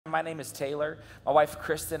My name is Taylor. My wife,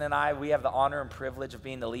 Kristen, and I, we have the honor and privilege of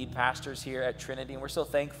being the lead pastors here at Trinity, and we're so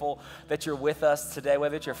thankful that you're with us today,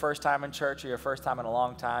 whether it's your first time in church or your first time in a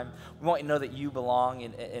long time. We want you to know that you belong,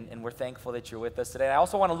 and we're thankful that you're with us today. I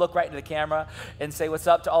also want to look right into the camera and say what's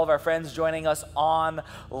up to all of our friends joining us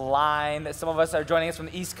online. Some of us are joining us from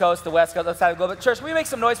the East Coast, the West Coast, outside of the globe. But church, can we make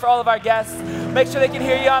some noise for all of our guests? Make sure they can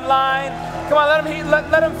hear you online. Come on,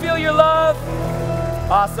 let them feel your love.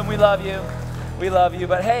 Awesome, we love you. We love you.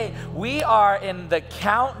 But hey, we are in the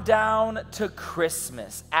countdown to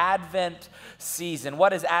Christmas, Advent season.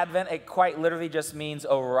 What is Advent? It quite literally just means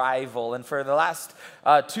arrival. And for the last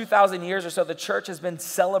 2,000 years or so, the church has been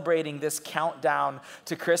celebrating this countdown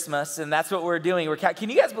to Christmas, and that's what we're doing. Can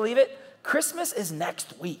you guys believe it? Christmas is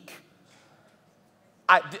next week.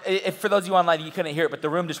 For those of you online, you couldn't hear it, but the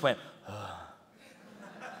room just went,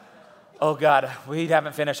 oh God, we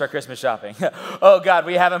haven't finished our Christmas shopping. Oh God,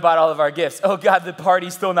 we haven't bought all of our gifts. Oh God, the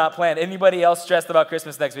party's still not planned. Anybody else stressed about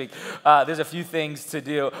Christmas next week? There's a few things to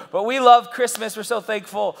do. But we love Christmas. We're so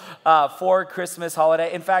thankful for Christmas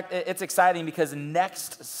holiday. In fact, it's exciting because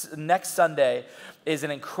next Sunday is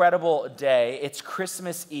an incredible day. It's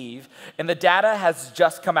Christmas Eve, and the data has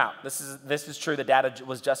just come out. This is true. The data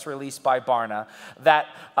was just released by Barna that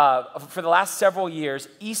for the last several years,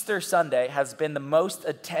 Easter Sunday has been the most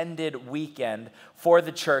attended weekend for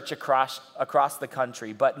the church across the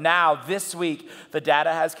country. But now, this week, the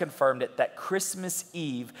data has confirmed it that Christmas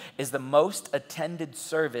Eve is the most attended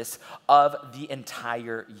service of the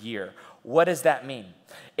entire year. What does that mean?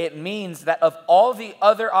 It means that of all the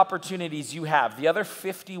other opportunities you have, the other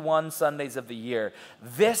 51 Sundays of the year,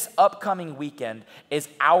 this upcoming weekend is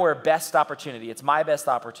our best opportunity. It's my best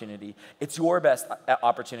opportunity. It's your best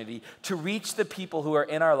opportunity to reach the people who are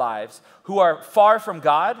in our lives, who are far from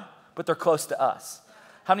God, but they're close to us.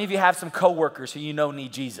 How many of you have some coworkers who you know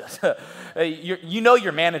need Jesus? You know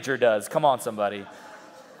your manager does. Come on, somebody.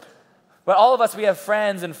 But all of us, we have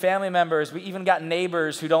friends and family members. We even got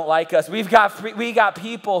neighbors who don't like us. We got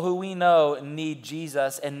people who we know need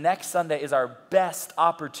Jesus. And next Sunday is our best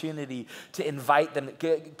opportunity to invite them.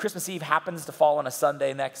 Christmas Eve happens to fall on a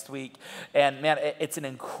Sunday next week. And man, it's an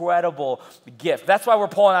incredible gift. That's why we're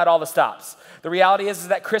pulling out all the stops. The reality is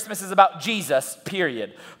that Christmas is about Jesus,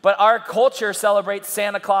 period. But our culture celebrates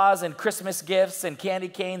Santa Claus and Christmas gifts and candy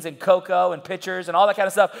canes and cocoa and pictures and all that kind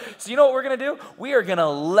of stuff. So you know what we're going to do? We are going to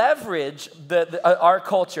leverage our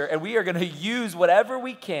culture, and we are going to use whatever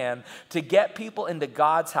we can to get people into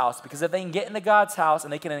God's house, because if they can get into God's house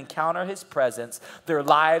and they can encounter his presence, their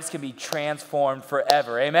lives can be transformed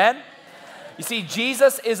forever. Amen? You see,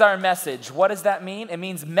 Jesus is our message. What does that mean? It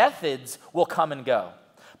means methods will come and go,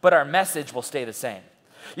 but our message will stay the same.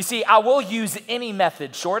 You see, I will use any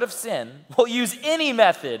method short of sin. We'll use any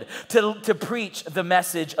method to preach the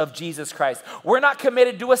message of Jesus Christ. We're not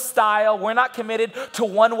committed to a style. We're not committed to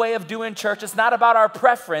one way of doing church. It's not about our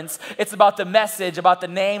preference. It's about the message, about the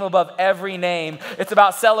name above every name. It's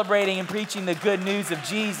about celebrating and preaching the good news of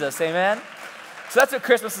Jesus. Amen? So that's what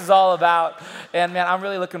Christmas is all about. And man, I'm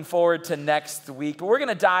really looking forward to next week. But we're going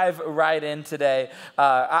to dive right in today.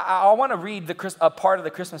 I want to read a part of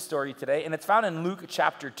the Christmas story today, and it's found in Luke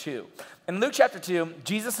chapter 2. In Luke chapter 2,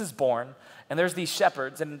 Jesus is born, and there's these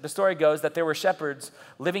shepherds. And the story goes that there were shepherds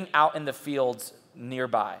living out in the fields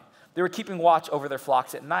nearby. They were keeping watch over their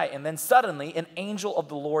flocks at night. And then suddenly, an angel of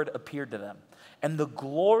the Lord appeared to them. And the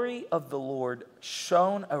glory of the Lord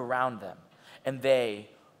shone around them, and they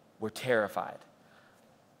were terrified.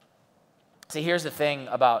 See, here's the thing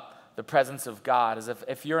about the presence of God, is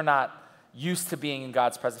if you're not used to being in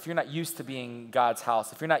God's presence, if you're not used to being in God's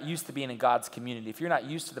house, if you're not used to being in God's community, if you're not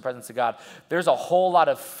used to the presence of God, there's a whole lot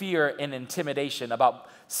of fear and intimidation about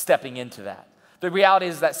stepping into that. The reality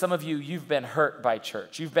is that some of you, you've been hurt by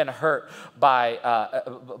church. You've been hurt by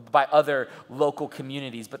other local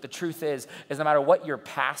communities. But the truth is no matter what your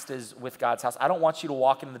past is with God's house, I don't want you to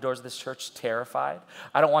walk into the doors of this church terrified.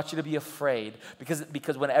 I don't want you to be afraid,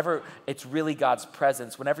 because whenever it's really God's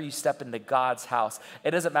presence, whenever you step into God's house, it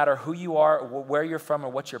doesn't matter who you are, or where you're from, or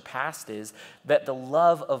what your past is, that the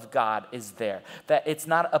love of God is there. That it's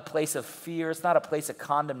not a place of fear. It's not a place of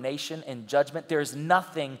condemnation and judgment. There's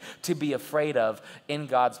nothing to be afraid of in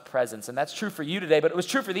God's presence. And that's true for you today, but it was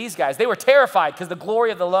true for these guys. They were terrified because the glory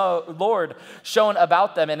of the Lord shone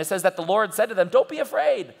about them. And it says that the Lord said to them, don't be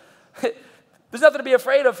afraid. There's nothing to be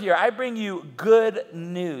afraid of here. I bring you good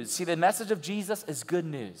news. See, the message of Jesus is good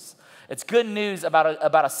news. It's good news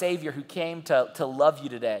about a Savior who came to love you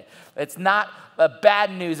today. It's not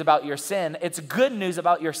bad news about your sin. It's good news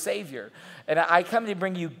about your Savior. And I come to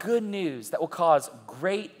bring you good news that will cause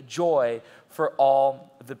great joy for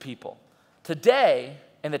all the people. Today,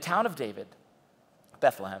 in the town of David,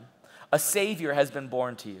 Bethlehem, a Savior has been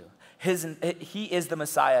born to you. He is the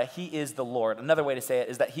Messiah. He is the Lord. Another way to say it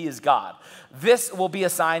is that he is God. This will be a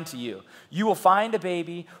sign to you. You will find a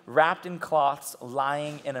baby wrapped in cloths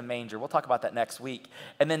lying in a manger. We'll talk about that next week.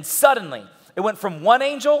 And then suddenly, it went from one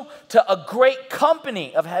angel to a great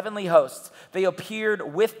company of heavenly hosts. They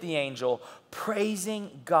appeared with the angel,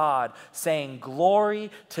 praising God, saying, "Glory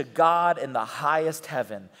to God in the highest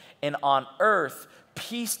heaven, and on earth,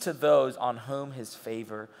 peace to those on whom his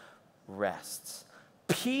favor rests."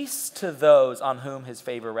 Peace to those on whom his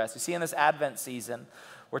favor rests. You see, in this Advent season,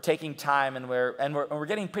 we're taking time and we're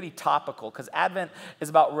getting pretty topical, because Advent is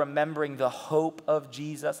about remembering the hope of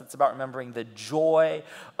Jesus. It's about remembering the joy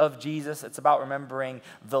of Jesus. It's about remembering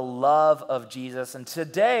the love of Jesus. And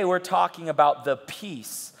today we're talking about the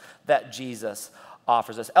peace that Jesus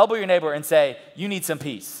offers us. Elbow your neighbor and say, "You need some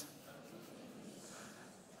peace."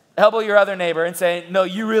 Elbow your other neighbor and say, "No,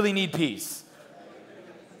 you really need peace."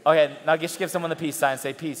 Okay, now just give someone the peace sign.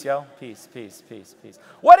 Say, "Peace, yo. Peace, peace, peace, peace."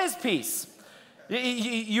 What is peace?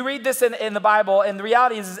 You read this in the Bible, and the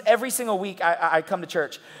reality is every single week I come to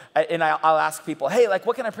church, and I'll ask people, "Hey, like,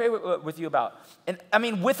 what can I pray with you about?" And I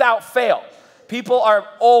mean, without fail, people are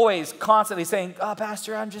always constantly saying, "Oh,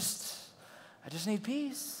 Pastor, I just need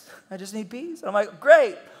peace. I just need peace." And I'm like,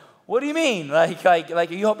 "Great. What do you mean? Like, are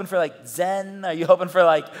you hoping for like Zen? Are you hoping for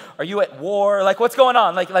like, are you at war? Like, what's going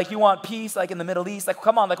on? Like you want peace like in the Middle East? Like,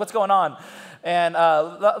 come on, like what's going on?" And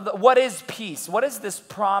what is peace? What is this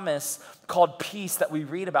promise called peace that we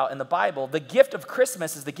read about in the Bible? The gift of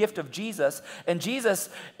Christmas is the gift of Jesus, and Jesus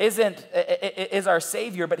is our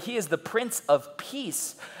Savior, but he is the Prince of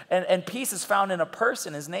Peace. And peace is found in a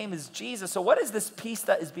person. His name is Jesus. So what is this peace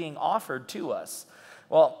that is being offered to us?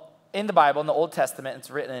 Well, in the Bible, in the Old Testament, it's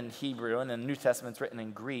written in Hebrew, and in the New Testament, it's written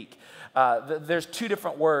in Greek. There's two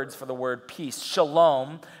different words for the word peace.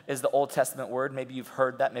 Shalom is the Old Testament word. Maybe you've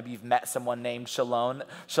heard that. Maybe you've met someone named Shalom.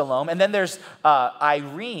 And then there's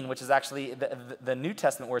Irene, which is actually the New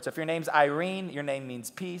Testament word. So if your name's Irene, your name means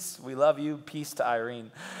peace. We love you. Peace to Irene.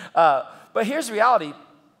 But here's the reality,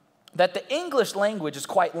 that the English language is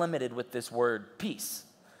quite limited with this word peace.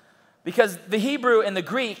 Because the Hebrew and the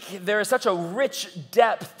Greek, there is such a rich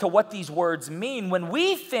depth to what these words mean. When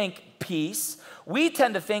we think peace, we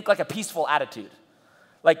tend to think like a peaceful attitude.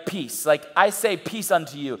 Like peace. Like, I say peace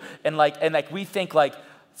unto you. And we think like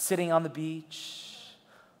sitting on the beach,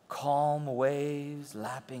 calm waves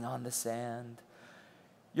lapping on the sand.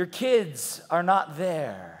 Your kids are not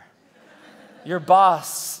there. Your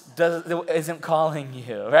boss isn't calling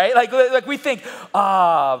you, right? Like we think,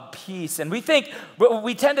 peace. And we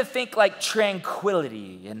tend to think like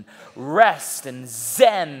tranquility and rest and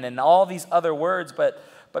zen and all these other words,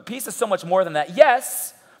 but peace is so much more than that.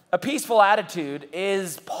 Yes, a peaceful attitude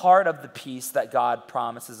is part of the peace that God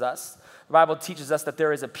promises us. The Bible teaches us that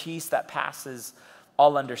there is a peace that passes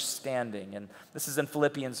all understanding. And this is in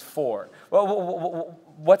Philippians 4. Well,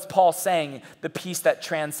 what's Paul saying? The peace that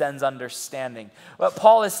transcends understanding. Well,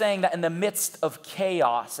 Paul is saying that in the midst of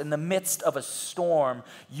chaos, in the midst of a storm,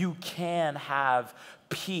 you can have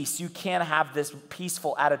peace. You can have this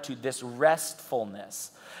peaceful attitude, this restfulness.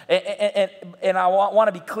 And I want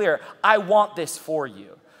to be clear, I want this for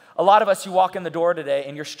you. A lot of us, you walk in the door today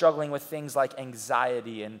and you're struggling with things like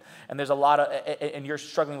anxiety, and there's a lot of, and you're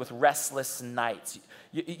struggling with restless nights.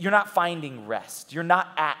 You're not finding rest. You're not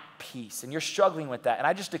at peace, and you're struggling with that. And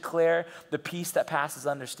I just declare the peace that passes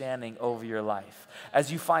understanding over your life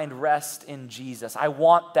as you find rest in Jesus. I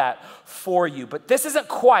want that for you. But this isn't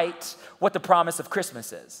quite what the promise of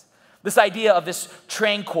Christmas is. This idea of this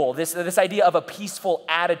tranquil, this idea of a peaceful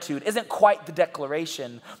attitude isn't quite the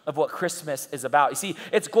declaration of what Christmas is about. You see,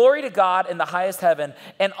 it's glory to God in the highest heaven,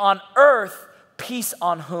 and on earth, peace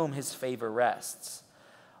on whom his favor rests.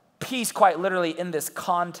 Peace, quite literally, in this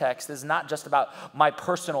context, is not just about my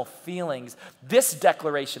personal feelings. This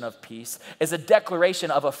declaration of peace is a declaration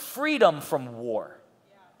of a freedom from war.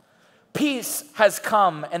 Peace has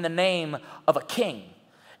come in the name of a king,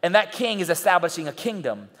 and that king is establishing a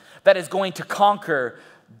kingdom that is going to conquer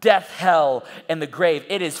death, hell, and the grave.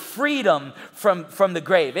 It is freedom from the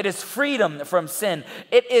grave. It is freedom from sin.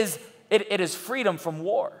 It is freedom from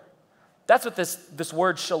war. That's what this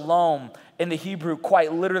word shalom in the Hebrew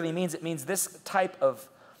quite literally means. It means this type of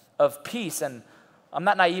peace. And I'm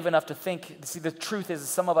not naive enough to think, see, the truth is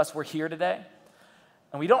some of us, we're here today,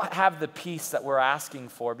 and we don't have the peace that we're asking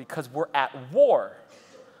for because we're at war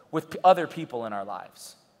with other people in our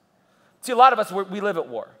lives. See, a lot of us, we live at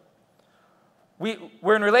war.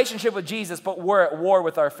 We're in relationship with Jesus, but we're at war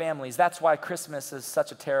with our families. That's why Christmas is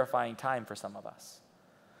such a terrifying time for some of us.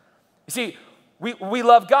 You see, We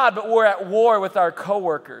love God, but we're at war with our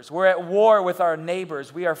coworkers. We're at war with our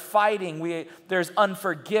neighbors. We are fighting. There's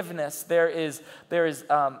unforgiveness. There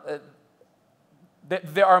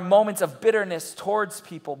are moments of bitterness towards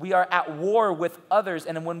people. We are at war with others,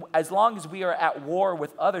 and as long as we are at war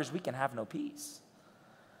with others, we can have no peace.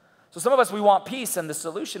 So some of us, we want peace, and the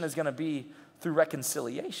solution is going to be through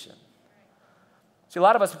reconciliation. See, a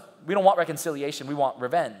lot of us, we don't want reconciliation, we want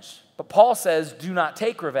revenge. But Paul says, do not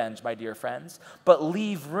take revenge, my dear friends, but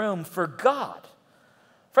leave room for God.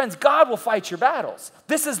 Friends, God will fight your battles.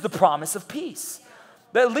 This is the promise of peace.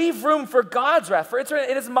 That leave room for God's wrath, for it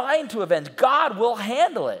is mine to avenge. God will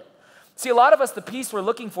handle it. See, a lot of us, the peace we're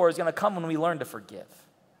looking for is going to come when we learn to forgive.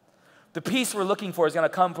 The peace we're looking for is going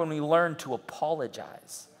to come when we learn to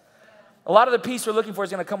apologize. A lot of the peace we're looking for is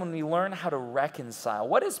going to come when we learn how to reconcile.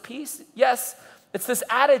 What is peace? Yes, it's this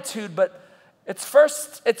attitude, but it's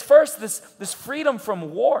first this freedom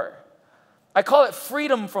from war. I call it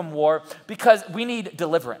freedom from war because we need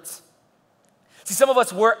deliverance. See, some of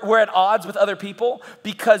us, we're at odds with other people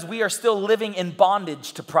because we are still living in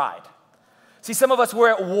bondage to pride. See, some of us,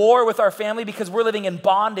 we're at war with our family because we're living in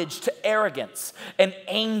bondage to arrogance and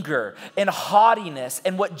anger and haughtiness.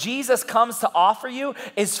 And what Jesus comes to offer you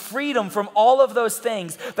is freedom from all of those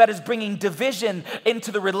things that is bringing division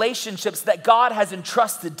into the relationships that God has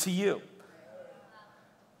entrusted to you.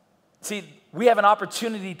 See, we have an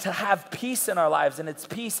opportunity to have peace in our lives, and it's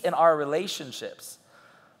peace in our relationships.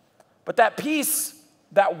 But that peace,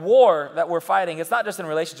 that war that we're fighting, it's not just in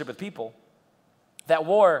relationship with people. That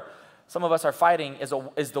war some of us are fighting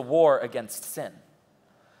is the war against sin.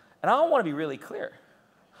 And I want to be really clear.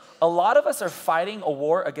 A lot of us are fighting a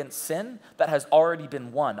war against sin that has already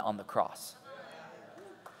been won on the cross.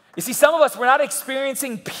 You see, some of us, we're not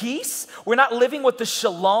experiencing peace. We're not living with the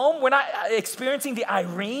shalom. We're not experiencing the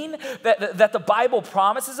irene that the Bible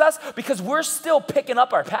promises us because we're still picking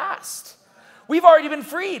up our past. We've already been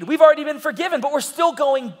freed. We've already been forgiven, but we're still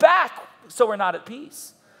going back, so we're not at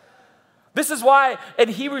peace. This is why in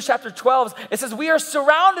Hebrews chapter 12, it says, we are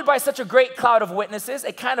surrounded by such a great cloud of witnesses.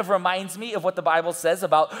 It kind of reminds me of what the Bible says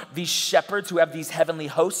about these shepherds who have these heavenly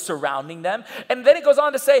hosts surrounding them. And then it goes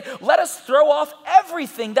on to say, let us throw off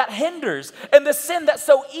everything that hinders and the sin that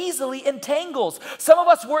so easily entangles. Some of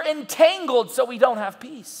us were entangled so we don't have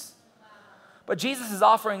peace. But Jesus is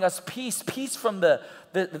offering us peace from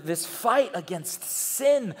this fight against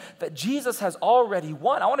sin that Jesus has already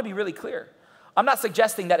won. I want to be really clear. I'm not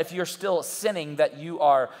suggesting that if you're still sinning that you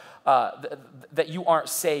aren't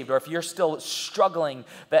saved, or if you're still struggling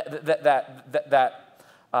that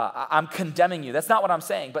I'm condemning you. That's not what I'm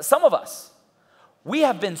saying. But some of us, we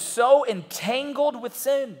have been so entangled with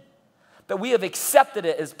sin that we have accepted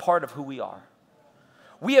it as part of who we are.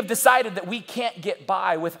 We have decided that we can't get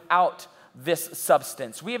by without this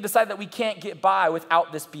substance. We have decided that we can't get by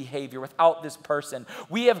without this behavior, without this person.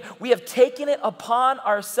 We have taken it upon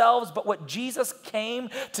ourselves, but what Jesus came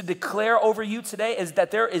to declare over you today is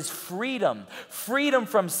that there is freedom. Freedom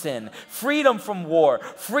from sin, freedom from war,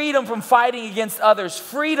 freedom from fighting against others,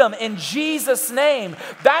 freedom in Jesus' name.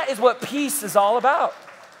 That is what peace is all about.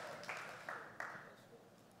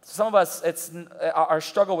 Some of us, it's our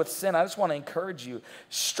struggle with sin. I just want to encourage you.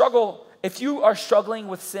 If you are struggling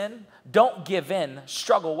with sin, don't give in,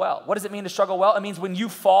 struggle well. What does it mean to struggle well? It means when you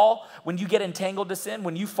fall, when you get entangled to sin,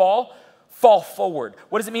 when you fall forward.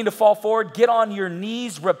 What does it mean to fall forward? Get on your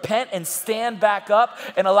knees, repent, and stand back up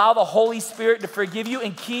and allow the Holy Spirit to forgive you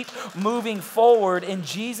and keep moving forward in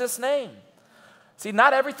Jesus' name. See,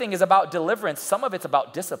 not everything is about deliverance. Some of it's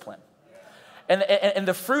about discipline. And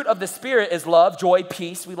the fruit of the Spirit is love, joy,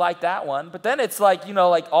 peace. We like that one. But then it's like,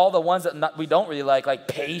 like all the ones that we don't really like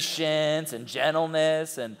patience and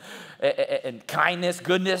gentleness and kindness,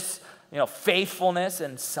 goodness, faithfulness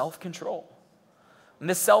and self-control. And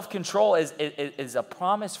this self-control is a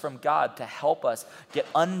promise from God to help us get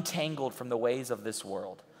untangled from the ways of this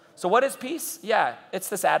world. So what is peace? Yeah, it's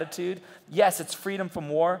this attitude. Yes, it's freedom from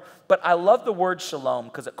war. But I love the word shalom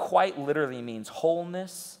because it quite literally means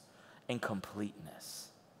wholeness and completeness.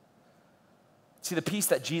 See, the peace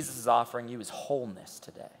that Jesus is offering you is wholeness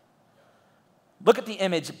today. Look at the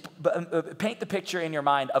image, paint the picture in your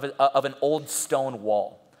mind of an old stone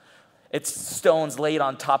wall. It's stones laid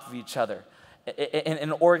on top of each other in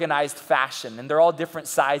an organized fashion, and they're all different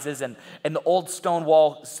sizes, and the old stone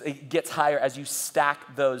wall gets higher as you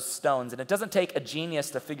stack those stones. And it doesn't take a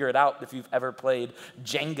genius to figure it out if you've ever played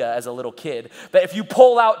Jenga as a little kid, that if you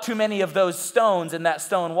pull out too many of those stones in that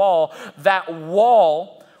stone wall, that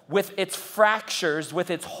wall with its fractures,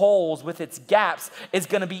 with its holes, with its gaps, is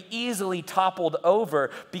going to be easily toppled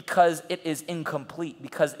over because it is incomplete,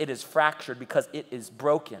 because it is fractured, because it is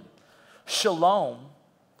broken. Shalom,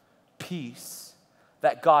 peace,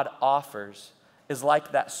 that God offers is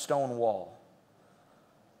like that stone wall.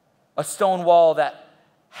 A stone wall that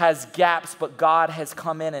has gaps, but God has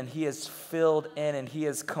come in and he has filled in and he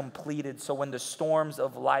has completed. So when the storms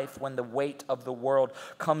of life, when the weight of the world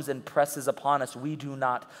comes and presses upon us, we do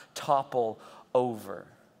not topple over.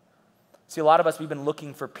 See, a lot of us, we've been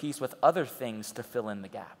looking for peace with other things to fill in the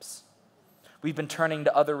gaps. We've been turning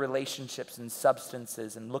to other relationships and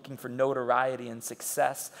substances and looking for notoriety and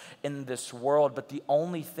success in this world. But the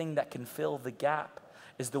only thing that can fill the gap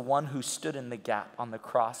is the one who stood in the gap on the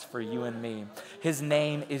cross for you and me. His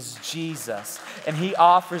name is Jesus, and he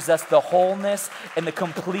offers us the wholeness and the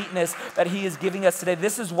completeness that he is giving us today.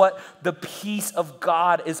 This is what the peace of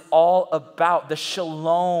God is all about, the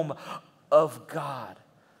shalom of God.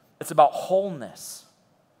 It's about wholeness.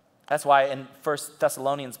 That's why in 1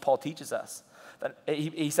 Thessalonians, Paul teaches us that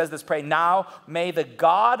he says this, pray, now may the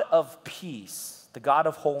God of peace, the God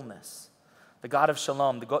of wholeness, the God of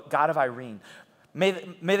shalom, the God of Irene, may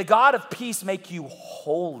the God of peace make you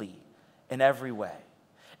holy in every way.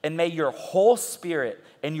 And may your whole spirit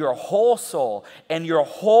and your whole soul and your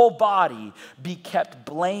whole body be kept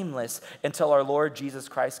blameless until our Lord Jesus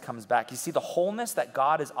Christ comes back. You see, the wholeness that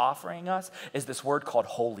God is offering us is this word called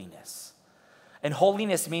holiness. And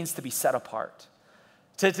holiness means to be set apart.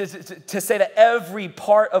 To say that every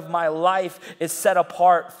part of my life is set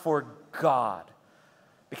apart for God.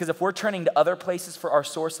 Because if we're turning to other places for our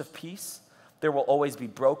source of peace, there will always be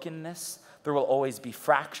brokenness. There will always be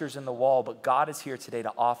fractures in the wall. But God is here today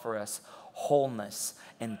to offer us wholeness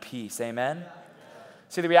and peace. Amen?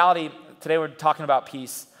 See, the reality, today we're talking about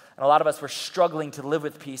peace. And a lot of us, we're struggling to live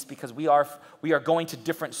with peace because we are going to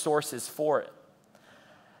different sources for it.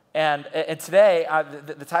 And today,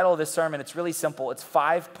 the title of this sermon, it's really simple. It's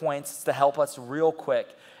 5 points to help us real quick.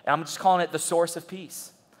 And I'm just calling it the source of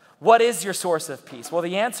peace. What is your source of peace? Well,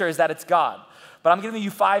 the answer is that it's God. But I'm giving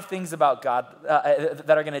you 5 things about God that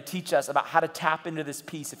are going to teach us about how to tap into this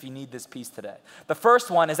peace if you need this peace today. The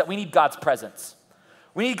first one is that we need God's presence.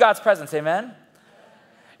 We need God's presence, amen?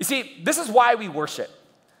 You see, this is why we worship.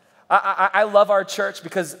 I love our church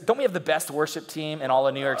because don't we have the best worship team in all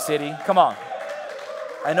of New York City? Come on.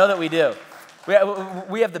 I know that we do.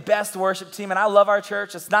 We have the best worship team, and I love our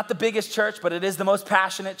church. It's not the biggest church, but it is the most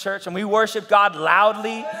passionate church, and we worship God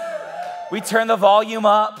loudly. We turn the volume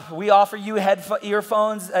up. We offer you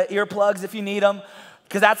earphones, earplugs if you need them,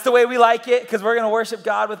 because that's the way we like it, because we're going to worship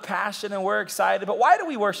God with passion, and we're excited. But why do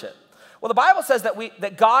we worship? Well, the Bible says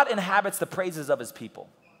that God inhabits the praises of his people.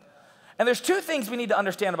 And there's 2 things we need to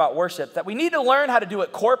understand about worship, that we need to learn how to do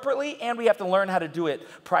it corporately, and we have to learn how to do it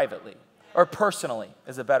privately, or personally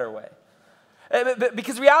is a better way.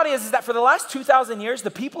 Because the reality is that for the last 2,000 years,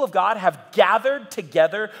 the people of God have gathered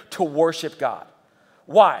together to worship God.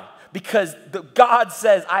 Why? Because God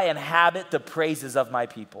says, I inhabit the praises of my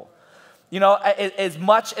people. You know, as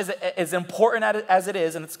much as important as it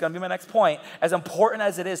is, and it's going to be my next point, as important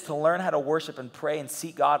as it is to learn how to worship and pray and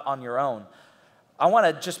seek God on your own, I want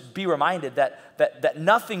to just be reminded that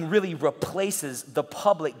nothing really replaces the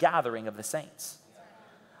public gathering of the saints.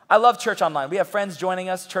 I love church online. We have friends joining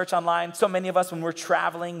us, church online. So many of us, when we're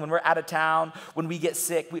traveling, when we're out of town, when we get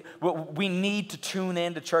sick, we need to tune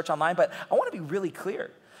in to church online. But I want to be really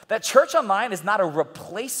clear that church online is not a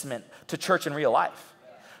replacement to church in real life.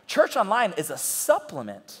 Church online is a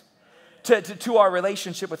supplement to our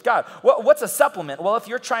relationship with God. What's a supplement? Well, if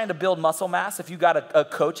you're trying to build muscle mass, if you got a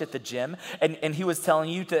coach at the gym and he was telling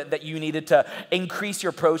you that you needed to increase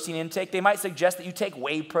your protein intake, they might suggest that you take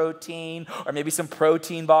whey protein or maybe some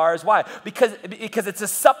protein bars. Why? Because it's a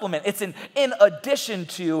supplement. It's in addition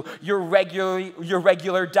to your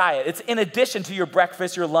regular diet. It's in addition to your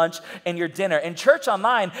breakfast, your lunch, and your dinner. And church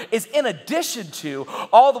online is in addition to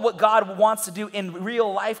all what God wants to do in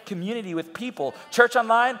real life community with people. Church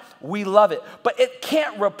online, we love it, but it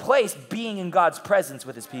can't replace being in God's presence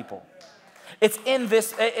with his people. It's in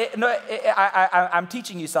this, I'm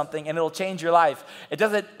teaching you something and it'll change your life.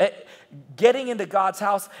 Getting into God's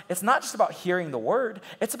house, it's not just about hearing the word,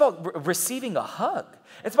 it's about receiving a hug.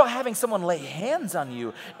 It's about having someone lay hands on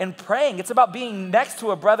you and praying. It's about being next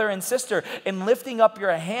to a brother and sister and lifting up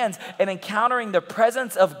your hands and encountering the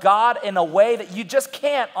presence of God in a way that you just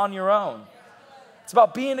can't on your own. It's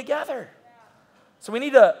about being together. So we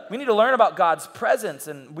need to learn about God's presence,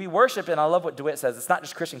 and we worship, and I love what DeWitt says. It's not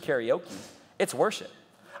just Christian karaoke, it's worship.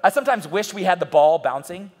 I sometimes wish we had the ball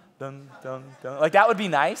bouncing. Dun, dun, dun. Like that would be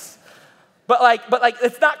nice. But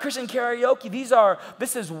it's not Christian karaoke.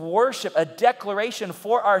 This is worship, a declaration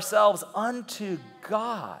for ourselves unto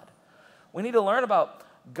God. We need to learn about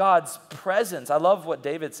God's presence. I love what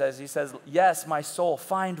David says. He says, yes, my soul,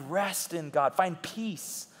 find rest in God. Find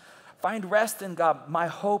peace. Find rest in God. My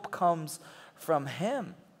hope comes from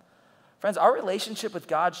him. Friends, our relationship with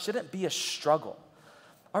God shouldn't be a struggle.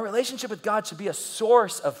 Our relationship with God should be a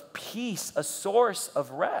source of peace, a source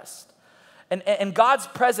of rest. And God's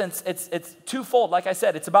presence, it's twofold. Like I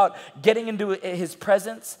said, it's about getting into his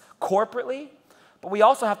presence corporately, but we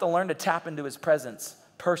also have to learn to tap into his presence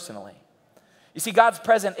personally. You see, God's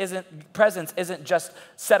presence isn't just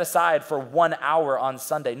set aside for 1 hour on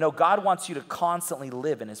Sunday. No, God wants you to constantly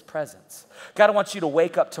live in his presence. God wants you to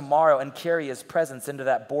wake up tomorrow and carry his presence into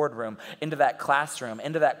that boardroom, into that classroom,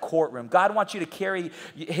 into that courtroom. God wants you to carry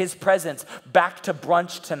his presence back to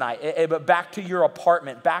brunch tonight, back to your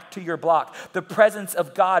apartment, back to your block. The presence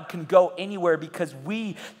of God can go anywhere because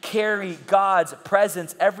we carry God's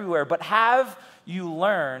presence everywhere. But have you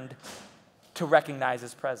learned to recognize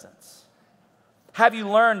his presence? Have you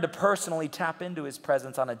learned to personally tap into his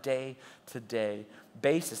presence on a day-to-day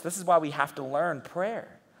basis? This is why we have to learn prayer.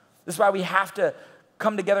 This is why we have to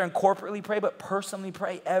come together and corporately pray, but personally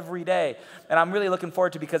pray every day. And I'm really looking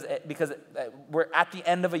forward to because we're at the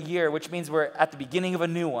end of a year, which means we're at the beginning of a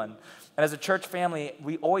new one. And as a church family,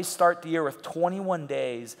 we always start the year with 21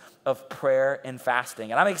 days of prayer and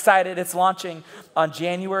fasting. And I'm excited. It's launching on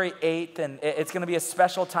January 8th, and it's going to be a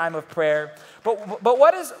special time of prayer. But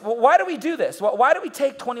why do we do this? Why do we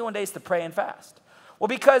take 21 days to pray and fast? Well,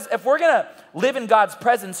 because if we're going to live in God's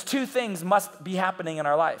presence, two things must be happening in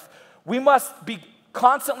our life. We must be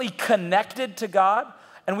constantly connected to God,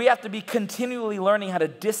 and we have to be continually learning how to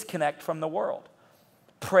disconnect from the world.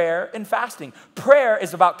 Prayer and fasting. Prayer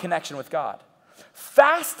is about connection with God.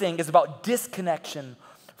 Fasting is about disconnection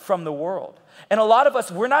from the world. And a lot of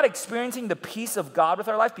us, we're not experiencing the peace of God with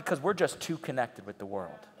our life because we're just too connected with the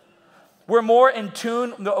world. We're more in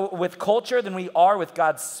tune with culture than we are with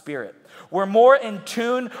God's Spirit. We're more in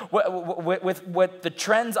tune with the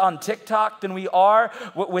trends on TikTok than we are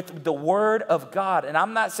with the Word of God. And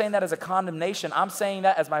I'm not saying that as a condemnation. I'm saying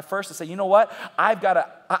that as my first to say, you know what? I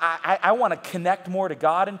want to connect more to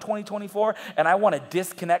God in 2024, and I want to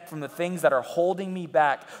disconnect from the things that are holding me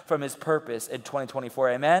back from his purpose in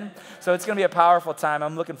 2024. Amen? So it's going to be a powerful time.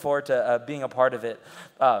 I'm looking forward to being a part of it.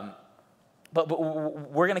 But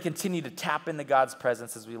we're going to continue to tap into God's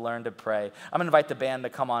presence as we learn to pray. I'm going to invite the band to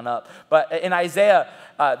come on up. But in Isaiah,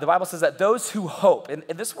 the Bible says that those who hope, and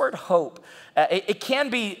this word hope, it can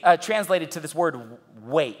be translated to this word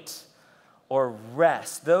wait or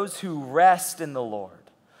rest. Those who rest in the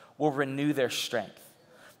Lord will renew their strength.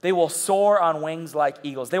 They will soar on wings like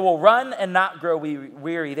eagles. They will run and not grow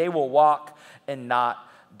weary. They will walk and not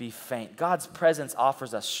be faint. God's presence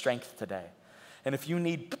offers us strength today. And if you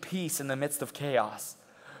need peace in the midst of chaos,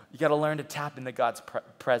 you got to learn to tap into God's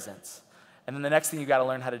presence. And then the next thing you got to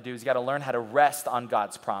learn how to do is you got to learn how to rest on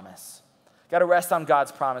God's promise. You got to rest on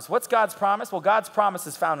God's promise. What's God's promise? Well, God's promise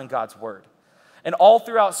is found in God's word. And all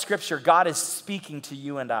throughout Scripture, God is speaking to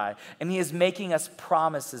you and I, and he is making us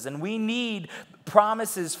promises. And we need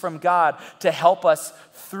promises from God to help us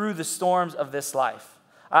through the storms of this life.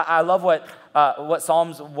 I love what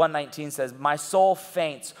Psalms 119 says. My soul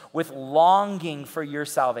faints with longing for your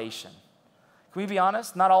salvation. Can we be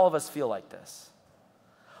honest? Not all of us feel like this.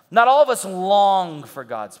 Not all of us long for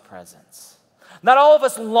God's presence. Not all of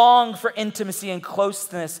us long for intimacy and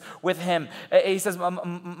closeness with him. He says,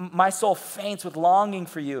 my soul faints with longing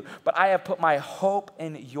for you, but I have put my hope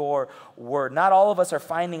in your word. Not all of us are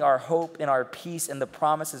finding our hope and our peace in the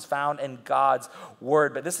promises found in God's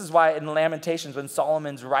word. But this is why in Lamentations, when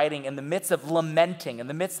Solomon's writing, in the midst of lamenting, in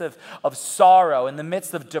the midst of sorrow, in the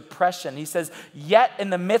midst of depression, he says, yet in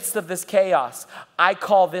the midst of this chaos, I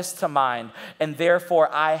call this to mind, and therefore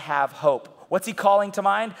I have hope. What's he calling to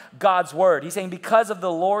mind? God's word. He's saying because of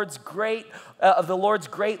the Lord's great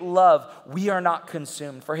love, we are not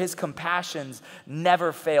consumed. For his compassions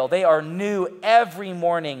never fail. They are new every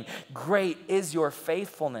morning. Great is your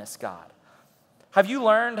faithfulness, God. Have you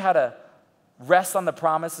learned how to rest on the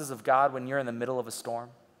promises of God when you're in the middle of a storm?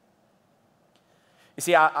 You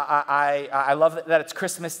see, I love that it's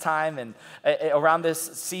Christmas time, and around this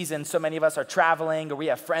season, so many of us are traveling, or we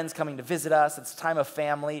have friends coming to visit us. It's a time of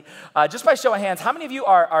family. Just by show of hands, how many of you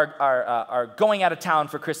are going out of town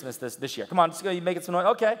for Christmas this year? Come on, just go, you make it some noise.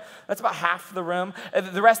 Okay, that's about half the room.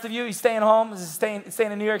 The rest of you staying home, staying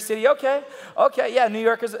in New York City? Okay, yeah, New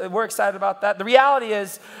Yorkers, we're excited about that. The reality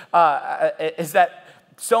is that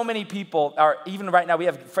so many people are, even right now, we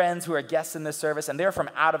have friends who are guests in this service, and they're from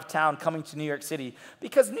out of town coming to New York City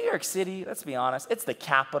because New York City, let's be honest, it's the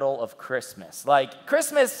capital of Christmas. Like,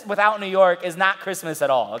 Christmas without New York is not Christmas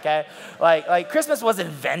at all, okay? Like Christmas was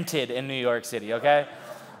invented in New York City, okay?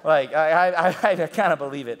 Like, I kind of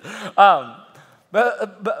believe it.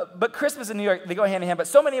 But Christmas in New York, they go hand in hand. But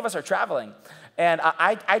so many of us are traveling. And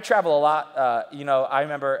I travel a lot. I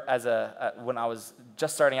remember when I was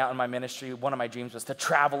just starting out in my ministry, one of my dreams was to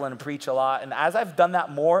travel and preach a lot. And as I've done that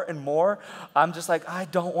more and more, I'm just like, I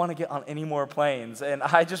don't want to get on any more planes. And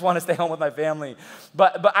I just want to stay home with my family.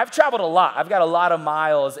 But I've traveled a lot. I've got a lot of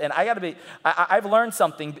miles. And I've learned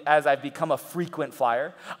something as I've become a frequent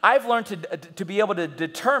flyer. I've learned to be able to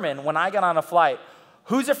determine when I get on a flight,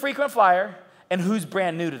 who's a frequent flyer and who's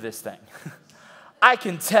brand new to this thing. I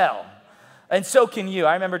can tell. And so can you.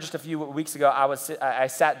 I remember just a few weeks ago, I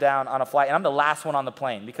sat down on a flight, and I'm the last one on the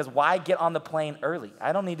plane, because why get on the plane early?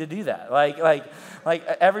 I don't need to do that. Like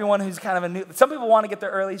everyone who's kind of some people want to get there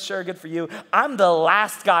early, sure, good for you. I'm the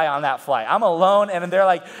last guy on that flight. I'm alone, and they're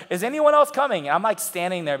like, is anyone else coming? And I'm like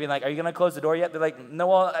standing there being like, are you going to close the door yet? They're like, no,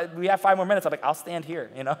 well, we have 5 more minutes. I'm like, I'll stand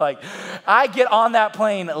here. Like I get on that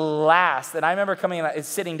plane last, and I remember coming in,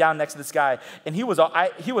 sitting down next to this guy, and he was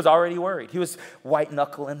already worried. He was white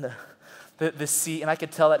knuckling the seat, and I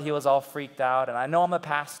could tell that he was all freaked out. And I know I'm a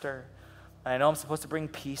pastor, and I know I'm supposed to bring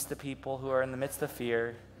peace to people who are in the midst of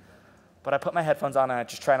fear, but I put my headphones on and I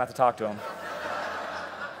just try not to talk to him.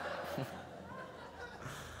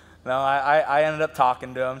 No, I ended up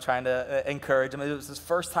talking to him, trying to encourage him. It was his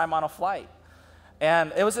first time on a flight.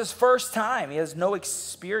 And it was his first time. He has no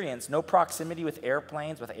experience, no proximity with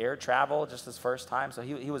airplanes, with air travel, just his first time. So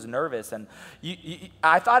he was nervous. And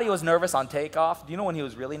I thought he was nervous on takeoff. Do you know when he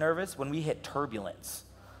was really nervous? When we hit turbulence.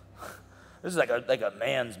 This is like a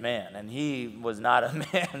man's man. And he was not a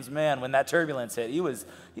man's man when that turbulence hit. He was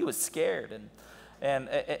scared.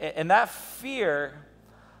 And that fear,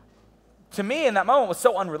 to me in that moment, was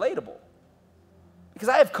so unrelatable. Because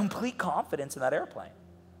I have complete confidence in that airplane.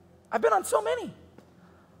 I've been on so many.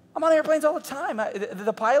 I'm on airplanes all the time.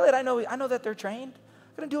 The pilot, I know that they're trained.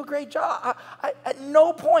 They're going to do a great job. At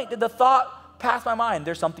no point did the thought pass my mind,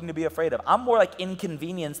 there's something to be afraid of. I'm more like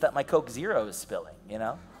inconvenienced that my Coke Zero is spilling,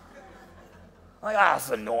 I'm like, it's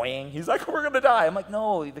annoying. He's like, we're going to die. I'm like,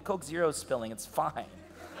 no, the Coke Zero is spilling. It's fine.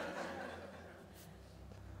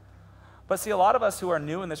 But see, a lot of us who are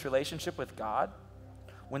new in this relationship with God,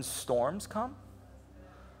 when storms come,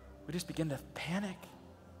 we just begin to panic.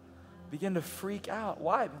 Begin to freak out.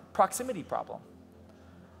 Why? Proximity problem.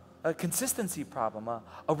 A consistency problem.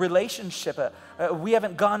 A relationship. We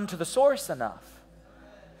haven't gone to the source enough.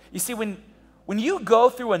 You see, when you go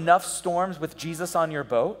through enough storms with Jesus on your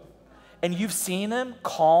boat, and you've seen him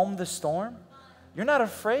calm the storm, you're not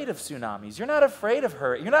afraid of tsunamis. You're not afraid of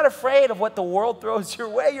hurt. You're not afraid of what the world throws your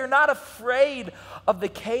way. You're not afraid of the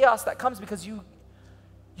chaos that comes because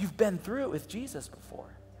you've been through it with Jesus before.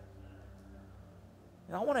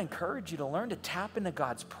 And I want to encourage you to learn to tap into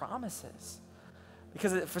God's promises.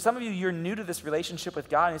 Because for some of you, you're new to this relationship with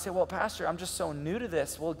God, and you say, well, Pastor, I'm just so new to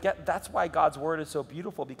this. Well, that's why God's word is so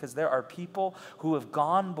beautiful, because there are people who have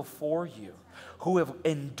gone before you, who have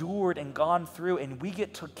endured and gone through, and we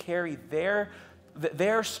get to carry their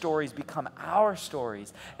stories become our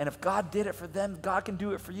stories. And if God did it for them, God can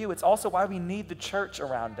do it for you. It's also why we need the church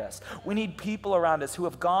around us. We need people around us who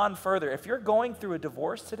have gone further. If you're going through a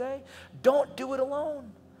divorce today, don't do it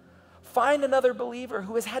alone. Find another believer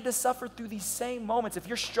who has had to suffer through these same moments. If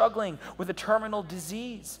you're struggling with a terminal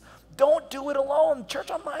disease, don't do it alone. Church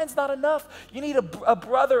online's not enough. You need a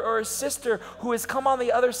brother or a sister who has come on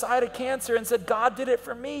the other side of cancer and said, God did it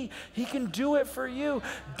for me. He can do it for you.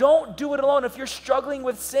 Don't do it alone. If you're struggling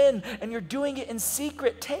with sin and you're doing it in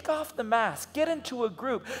secret, take off the mask. Get into a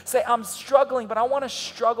group. Say, I'm struggling, but I want to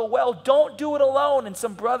struggle well. Don't do it alone. And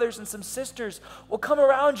some brothers and some sisters will come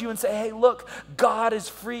around you and say, hey, look, God has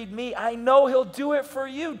freed me. I know he'll do it for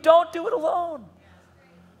you. Don't do it alone.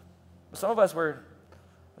 Some of us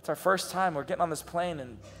it's our first time. We're getting on this plane,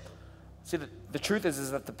 and see, the truth is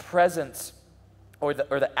that the presence or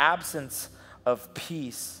the absence of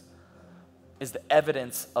peace is the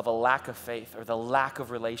evidence of a lack of faith or the lack of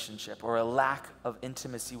relationship or a lack of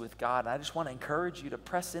intimacy with God. And I just want to encourage you to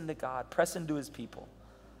press into God, press into his people.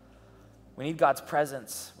 We need God's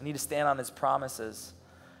presence. We need to stand on his promises.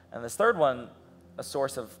 And this third one, a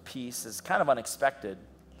source of peace, is kind of unexpected.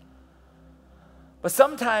 But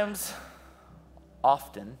sometimes,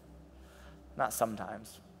 often, not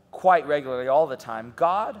sometimes, quite regularly, all the time,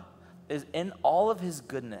 God is in all of his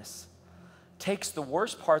goodness, takes the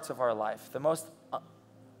worst parts of our life, the most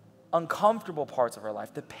uncomfortable parts of our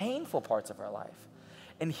life, the painful parts of our life,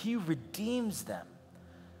 and he redeems them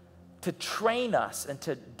to train us and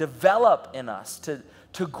to develop in us,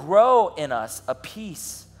 to grow in us a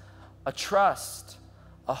peace, a trust,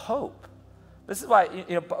 a hope. This is why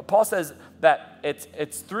Paul says that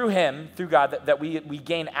it's through him, through God, that we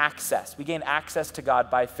gain access. We gain access to God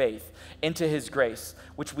by faith into his grace,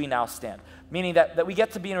 which we now stand. Meaning that we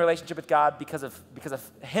get to be in a relationship with God because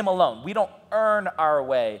of him alone. We don't earn our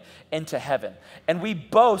way into heaven. And we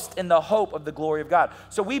boast in the hope of the glory of God.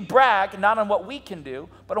 So we brag not on what we can do,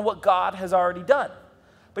 but on what God has already done.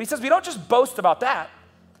 But he says we don't just boast about that.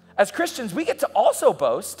 As Christians, we get to also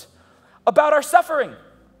boast about our suffering.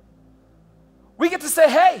 We get to say,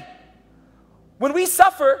 hey, when we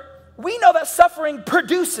suffer, we know that suffering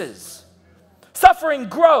produces. Suffering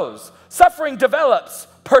grows. Suffering develops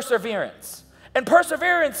perseverance. And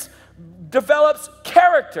perseverance develops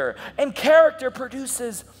character. And character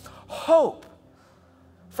produces hope.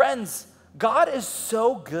 Friends, God is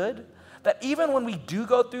so good that even when we do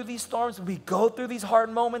go through these storms, when we go through these hard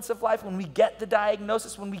moments of life, when we get the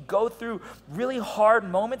diagnosis, when we go through really hard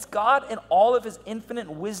moments, God, in all of his infinite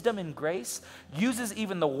wisdom and grace, uses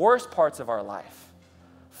even the worst parts of our life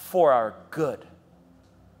for our good.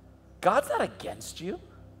 God's not against you.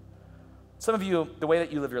 Some of you, the way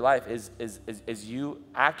that you live your life is you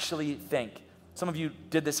actually think, some of you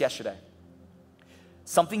did this yesterday.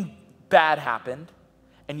 Something bad happened,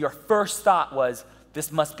 and your first thought was,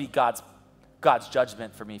 this must be God's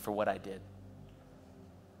judgment for me for what I did.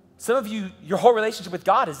 Some of you, your whole relationship with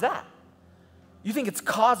God is that. You think it's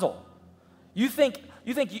causal. You think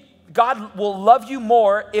God will love you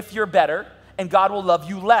more if you're better, and God will love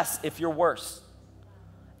you less if you're worse.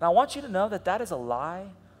 And I want you to know that that is a lie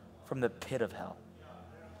from the pit of hell.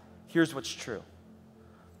 Here's what's true.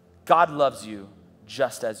 God loves you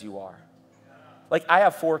just as you are. Like, I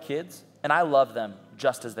have 4 kids, and I love them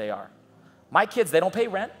just as they are. My kids, they don't pay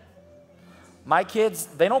rent. My kids,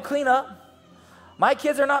 they don't clean up. My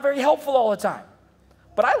kids are not very helpful all the time.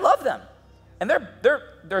 But I love them. And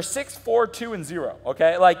they're 6, 4, 2, and 0,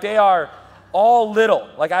 okay? Like, they are all little.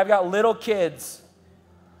 Like, I've got little kids.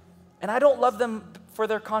 And I don't love them for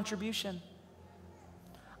their contribution.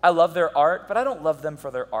 I love their art, but I don't love them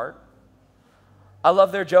for their art. I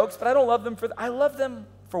love their jokes, but I don't love them I love them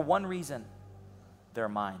for one reason. They're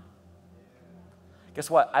mine. Guess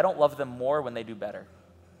what? I don't love them more when they do better.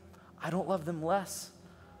 I don't love them less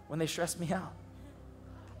when they stress me out.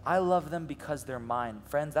 I love them because they're mine.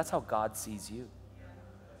 Friends, that's how God sees you.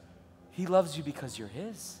 He loves you because you're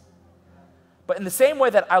his. But in the same way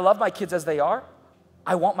that I love my kids as they are,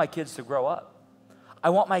 I want my kids to grow up. I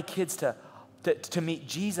want my kids to meet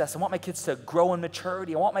Jesus. I want my kids to grow in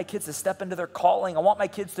maturity. I want my kids to step into their calling. I want my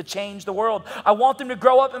kids to change the world. I want them to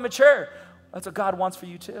grow up and mature. That's what God wants for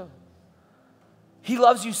you too. He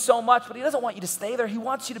loves you so much, but he doesn't want you to stay there. He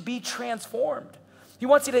wants you to be transformed. He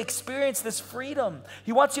wants you to experience this freedom.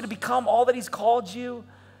 He wants you to become all that he's called you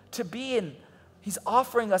to be. And he's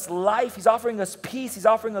offering us life. He's offering us peace. He's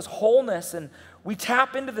offering us wholeness. And we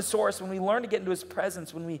tap into the source when we learn to get into his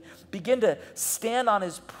presence, when we begin to stand on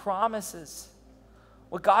his promises.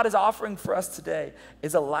 What God is offering for us today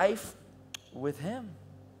is a life with him.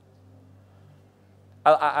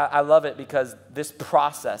 I love it because this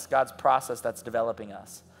process, God's process that's developing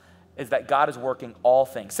us, is that God is working all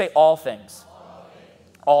things. Say all things. All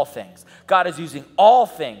things. All things. God is using all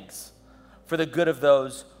things for the good of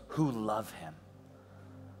those who love him.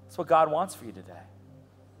 That's what God wants for you today.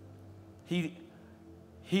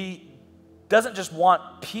 He doesn't just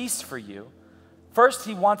want peace for you. First,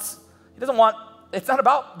 it's not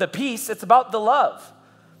about the peace, it's about the love.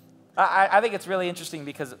 I think it's really interesting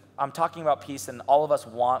because I'm talking about peace and all of us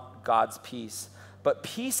want God's peace. But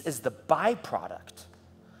peace is the byproduct.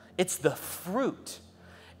 It's the fruit.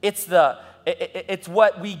 It's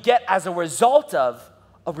what we get as a result of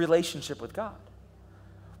a relationship with God.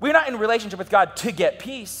 We're not in a relationship with God to get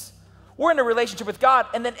peace. We're in a relationship with God,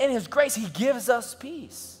 and then in his grace, he gives us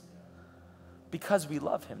peace because we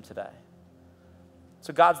love him today.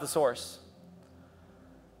 So God's the source.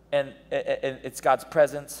 And it's God's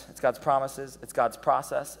presence, it's God's promises, it's God's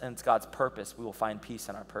process, and it's God's purpose. We will find peace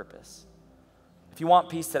in our purpose. If you want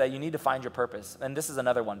peace today, you need to find your purpose. And this is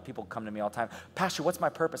another one. People come to me all the time. Pastor, what's my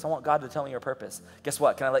purpose? I want God to tell me your purpose. Guess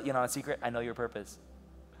what? Can I let you in on a secret? I know your purpose.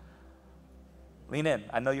 Lean in.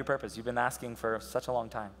 I know your purpose. You've been asking for such a long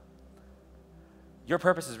time. Your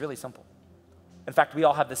purpose is really simple. In fact, we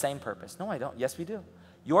all have the same purpose. No, I don't. Yes, we do.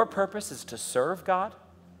 Your purpose is to serve God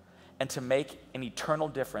and to make an eternal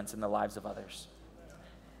difference in the lives of others.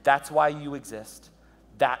 That's why you exist.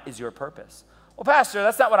 That is your purpose. Well, Pastor,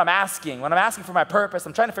 that's not what I'm asking. When I'm asking for my purpose,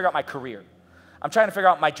 I'm trying to figure out my career. I'm trying to figure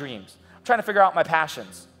out my dreams. I'm trying to figure out my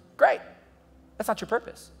passions. Great. That's not your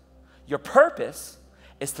purpose. Your purpose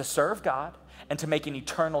is to serve God and to make an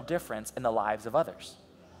eternal difference in the lives of others.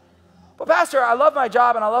 But Pastor, I love my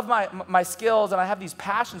job and I love my skills and I have these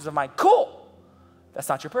passions of mine. Cool. That's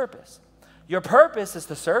not your purpose. Your purpose is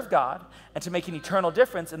to serve God and to make an eternal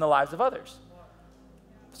difference in the lives of others.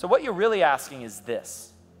 So what you're really asking is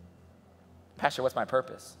this. Pastor, what's my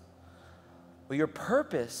purpose? Well, your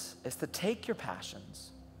purpose is to take your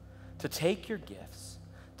passions, to take your gifts,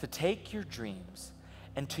 to take your dreams,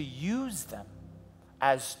 and to use them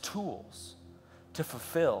as tools to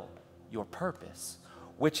fulfill your purpose,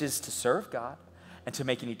 which is to serve God and to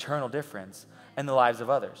make an eternal difference in the lives of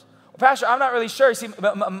others. Well, Pastor, I'm not really sure. See,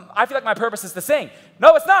 I feel like my purpose is to sing.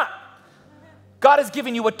 No, it's not. God has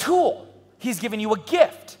given you a tool. He's given you a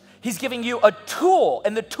gift. He's giving you a tool,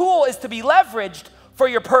 and the tool is to be leveraged for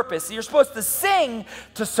your purpose. You're supposed to sing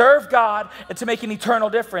to serve God and to make an eternal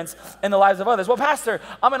difference in the lives of others. Well, Pastor,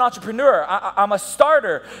 I'm an entrepreneur. I'm a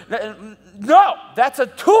starter. No, that's a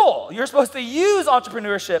tool. You're supposed to use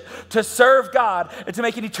entrepreneurship to serve God and to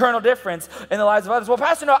make an eternal difference in the lives of others. Well,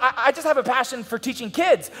 Pastor, no, I just have a passion for teaching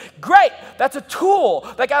kids. Great. That's a tool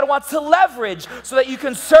that God wants to leverage so that you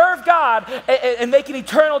can serve God and make an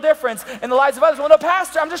eternal difference in the lives of others. Well, no,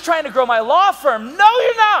 Pastor, I'm just trying to grow my law firm. No,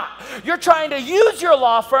 you're not. You're trying to use your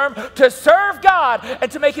law firm to serve God and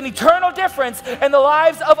to make an eternal difference in the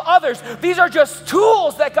lives of others. These are just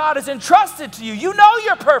tools that God has entrusted to you. You know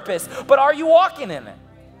your purpose, but are you walking in it?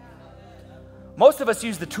 Most of us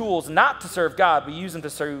use the tools not to serve God. We use them to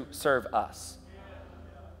serve us.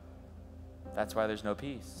 That's why there's no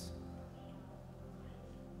peace.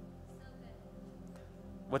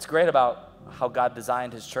 What's great about how God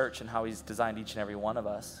designed his church and how he's designed each and every one of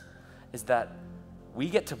us is that we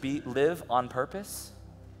get to live on purpose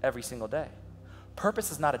every single day. Purpose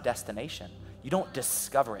is not a destination. You don't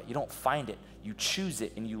discover it. You don't find it. You choose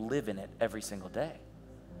it and you live in it every single day.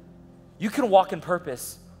 You can walk in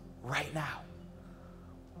purpose right now.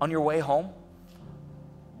 On your way home,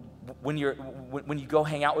 when you go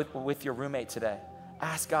hang out with your roommate today,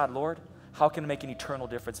 ask God, Lord, how can I make an eternal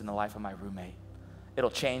difference in the life of my roommate? It'll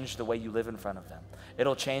change the way you live in front of them.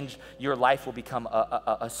 It'll change, your life will become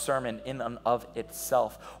a sermon in and of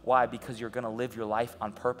itself. Why? Because you're going to live your life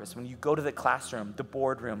on purpose. When you go to the classroom, the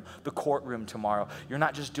boardroom, the courtroom tomorrow, you're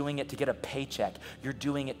not just doing it to get a paycheck. You're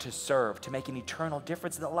doing it to serve, to make an eternal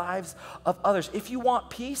difference in the lives of others. If you want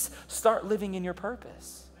peace, start living in your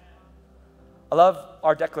purpose. I love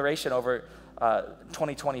our declaration over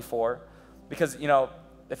 2024 because, you know,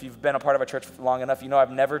 if you've been a part of our church for long enough, you know I've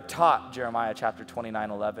never taught Jeremiah chapter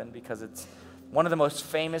 29:11 because it's one of the most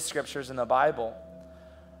famous scriptures in the Bible.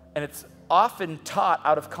 And it's often taught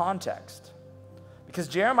out of context. Because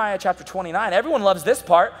Jeremiah chapter 29, everyone loves this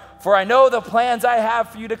part. For I know the plans I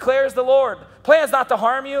have for you, declares the Lord. Plans not to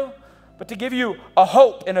harm you, but to give you a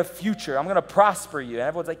hope and a future. I'm going to prosper you. And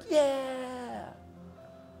everyone's like, yeah.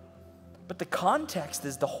 But the context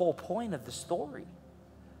is the whole point of the story.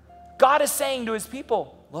 God is saying to his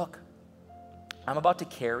people, look, I'm about to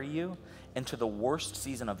carry you into the worst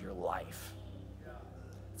season of your life.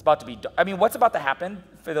 It's about to be, what's about to happen,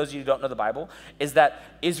 for those of you who don't know the Bible, is that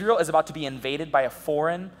Israel is about to be invaded by a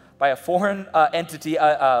foreign entity.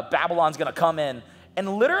 Babylon's going to come in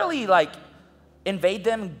and literally invade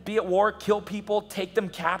them, be at war, kill people, take them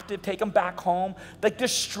captive, take them back home,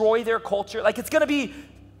 destroy their culture. It's going to be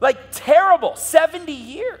terrible, 70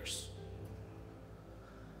 years.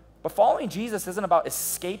 But following Jesus isn't about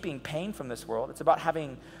escaping pain from this world. It's about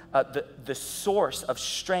having the source of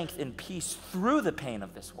strength and peace through the pain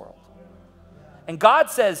of this world. And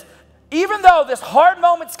God says, even though this hard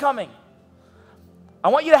moment's coming, I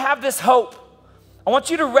want you to have this hope. I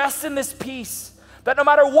want you to rest in this peace. That no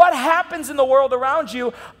matter what happens in the world around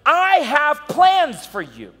you, I have plans for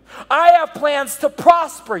you. I have plans to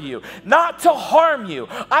prosper you, not to harm you.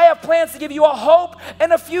 I have plans to give you a hope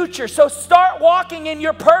and a future. So start walking in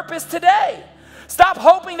your purpose today. Stop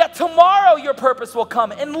hoping that tomorrow your purpose will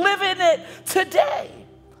come and live in it today.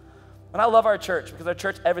 And I love our church because our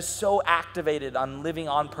church is so activated on living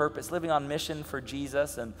on purpose, living on mission for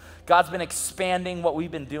Jesus. And God's been expanding what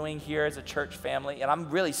we've been doing here as a church family. And I'm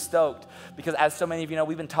really stoked because, as so many of you know,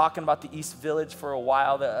 we've been talking about the East Village for a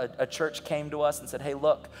while. A church came to us and said, hey,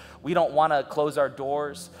 look, we don't want to close our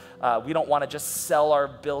doors. We don't want to just sell our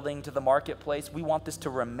building to the marketplace. We want this to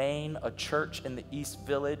remain a church in the East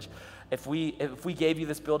Village. If we gave you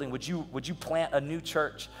this building, would you plant a new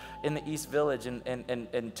church in the East Village?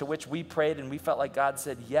 And to which we prayed and we felt like God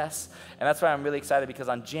said yes. And that's why I'm really excited because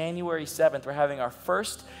on January 7th, we're having our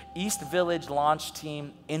first East Village launch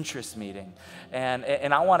team interest meeting.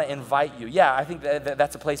 And I want to invite you. Yeah, I think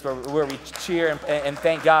that's a place where we cheer and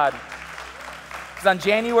thank God. Because on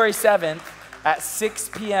January 7th, at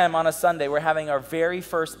 6 p.m. on a Sunday, we're having our very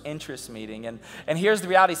first interest meeting. And here's the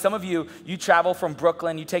reality. Some of you travel from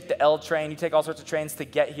Brooklyn, you take the L train, you take all sorts of trains to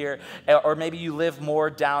get here, or maybe you live more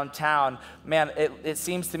downtown. Man, it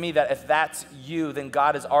seems to me that if that's you, then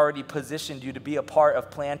God has already positioned you to be a part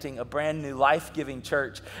of planting a brand new life-giving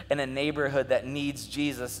church in a neighborhood that needs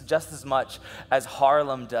Jesus just as much as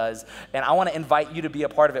Harlem does. And I want to invite you to be a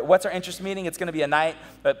part of it. What's our interest meeting? It's going to be a night,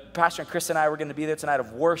 but Pastor and Chris and I, we're going to be there. It's a night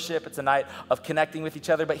of worship. It's a night of connecting with each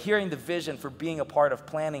other, but hearing the vision for being a part of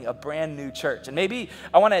planning a brand new church. And maybe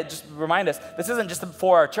I want to just remind us, this isn't just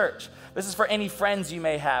for our church. This is for any friends you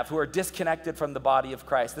may have who are disconnected from the body of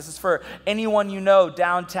Christ. This is for anyone you know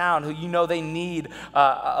downtown who you know they need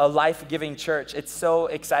a life-giving church. It's so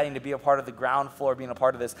exciting to be a part of the ground floor, being a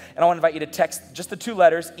part of this. And I want to invite you to text just the 2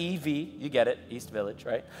 letters, EV, you get it, East Village,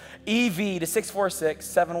 right? EV to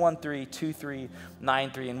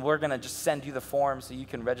 646-713-2393. And we're going to just send you the form so you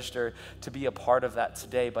can register to be a part of that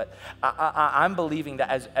today. But I'm believing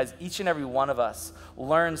that as each and every one of us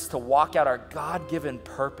learns to walk out our God-given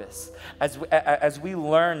purpose, as we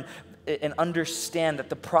learn and understand that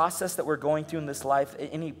the process that we're going through in this life,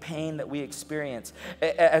 any pain that we experience,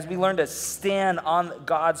 as we learn to stand on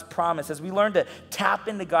God's promise, as we learn to tap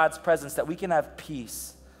into God's presence, that we can have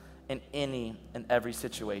peace in any and every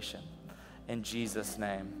situation. In Jesus'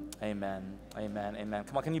 name, amen, amen, amen.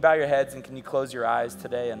 Come on, can you bow your heads and can you close your eyes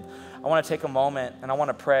today? And I want to take a moment and I want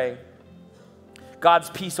to pray God's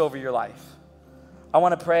peace over your life. I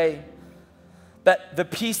want to pray that the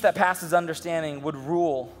peace that passes understanding would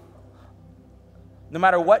rule no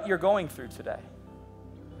matter what you're going through today.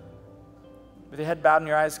 With your head bowed and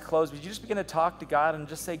your eyes closed, would you just begin to talk to God and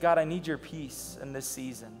just say, God, I need your peace in this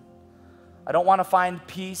season. I don't want to find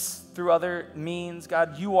peace through other means.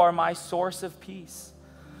 God, you are my source of peace.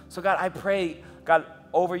 So God, I pray, God,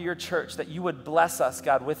 over your church that you would bless us,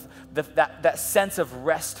 God, with that sense of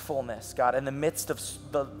restfulness, God, in the midst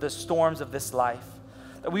of the storms of this life.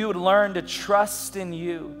 That we would learn to trust in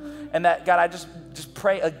you. And that, God, I just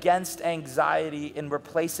pray against anxiety and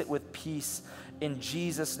replace it with peace in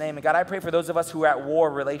Jesus' name. And God, I pray for those of us who are at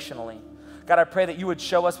war relationally. God, I pray that you would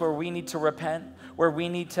show us where we need to repent, where we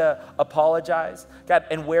need to apologize, God,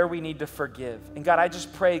 and where we need to forgive. And God, I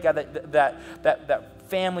just pray, God, that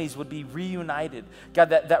families would be reunited, God,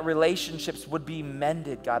 that relationships would be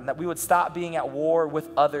mended, God, and that we would stop being at war with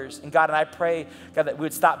others. And God, and I pray, God, that we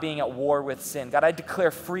would stop being at war with sin. God, I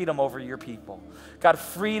declare freedom over your people. God,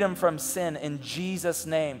 freedom from sin in Jesus'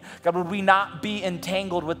 name. God, would we not be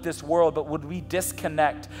entangled with this world, but would we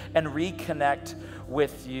disconnect and reconnect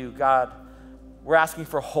with you? God, we're asking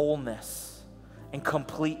for wholeness and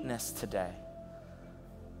completeness today.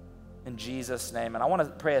 In Jesus' name. And I want to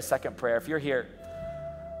pray a second prayer. If you're here,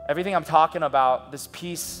 everything I'm talking about, this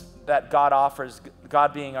peace that God offers,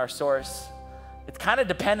 God being our source, it's kind of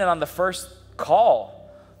dependent on the first call.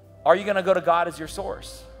 Are you going to go to God as your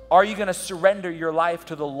source? Are you going to surrender your life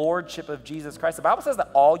to the lordship of Jesus Christ? The Bible says that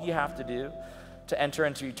all you have to do to enter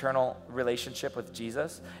into eternal relationship with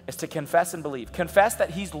Jesus is to confess and believe. Confess that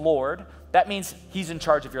he's Lord. That means he's in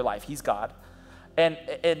charge of your life. He's God. And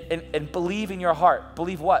believe in your heart.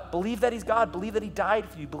 Believe what? Believe that he's God. Believe that he died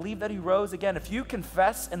for you. Believe that he rose again. If you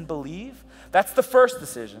confess and believe, that's the first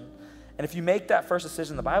decision. And if you make that first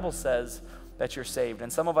decision, the Bible says that you're saved.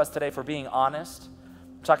 And some of us today, if we're being honest,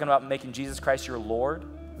 I'm talking about making Jesus Christ your Lord,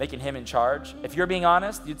 making him in charge. If you're being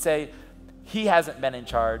honest, you'd say, he hasn't been in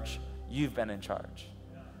charge. You've been in charge.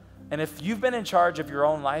 And if you've been in charge of your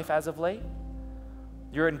own life as of late,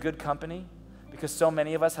 you're in good company, because so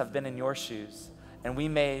many of us have been in your shoes. And we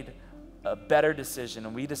made a better decision,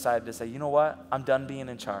 and we decided to say, you know what? I'm done being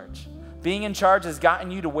in charge. Being in charge has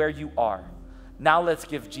gotten you to where you are. Now let's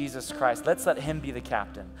give Jesus Christ. Let's let him be the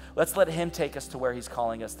captain. Let's let him take us to where he's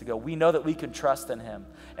calling us to go. We know that we can trust in him.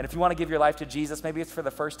 And if you want to give your life to Jesus, maybe it's for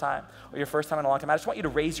the first time or your first time in a long time, I just want you to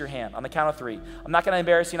raise your hand on the count of 3. I'm not going to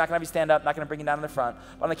embarrass you, not going to have you stand up, not going to bring you down in the front.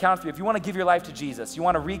 But on the count of 3, if you want to give your life to Jesus, you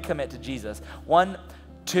want to recommit to Jesus. 1,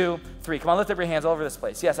 2, 3. Come on, lift up your hands all over this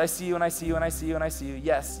place. Yes, I see you, and I see you, and I see you, and I see you.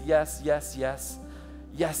 Yes, yes, yes, yes.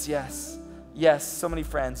 Yes, yes. Yes, so many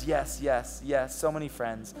friends. Yes, yes, yes, so many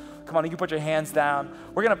friends. Come on, you can put your hands down.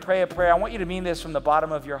 We're going to pray a prayer. I want you to mean this from the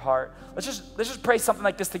bottom of your heart. Let's just pray something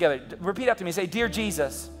like this together. Repeat after me. Say, Dear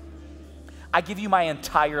Jesus, I give you my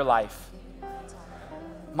entire life.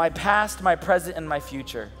 My past, my present, and my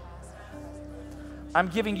future. I'm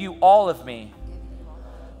giving you all of me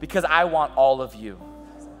because I want all of you.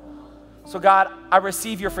 So God, I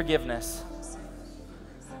receive your forgiveness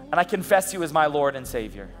and I confess you as my Lord and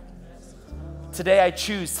Savior. Today I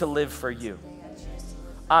choose to live for you.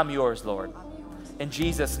 I'm yours, Lord. In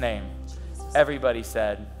Jesus' name, everybody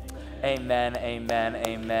said, Amen, amen,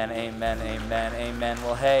 amen, amen, amen, amen.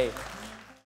 Well, hey.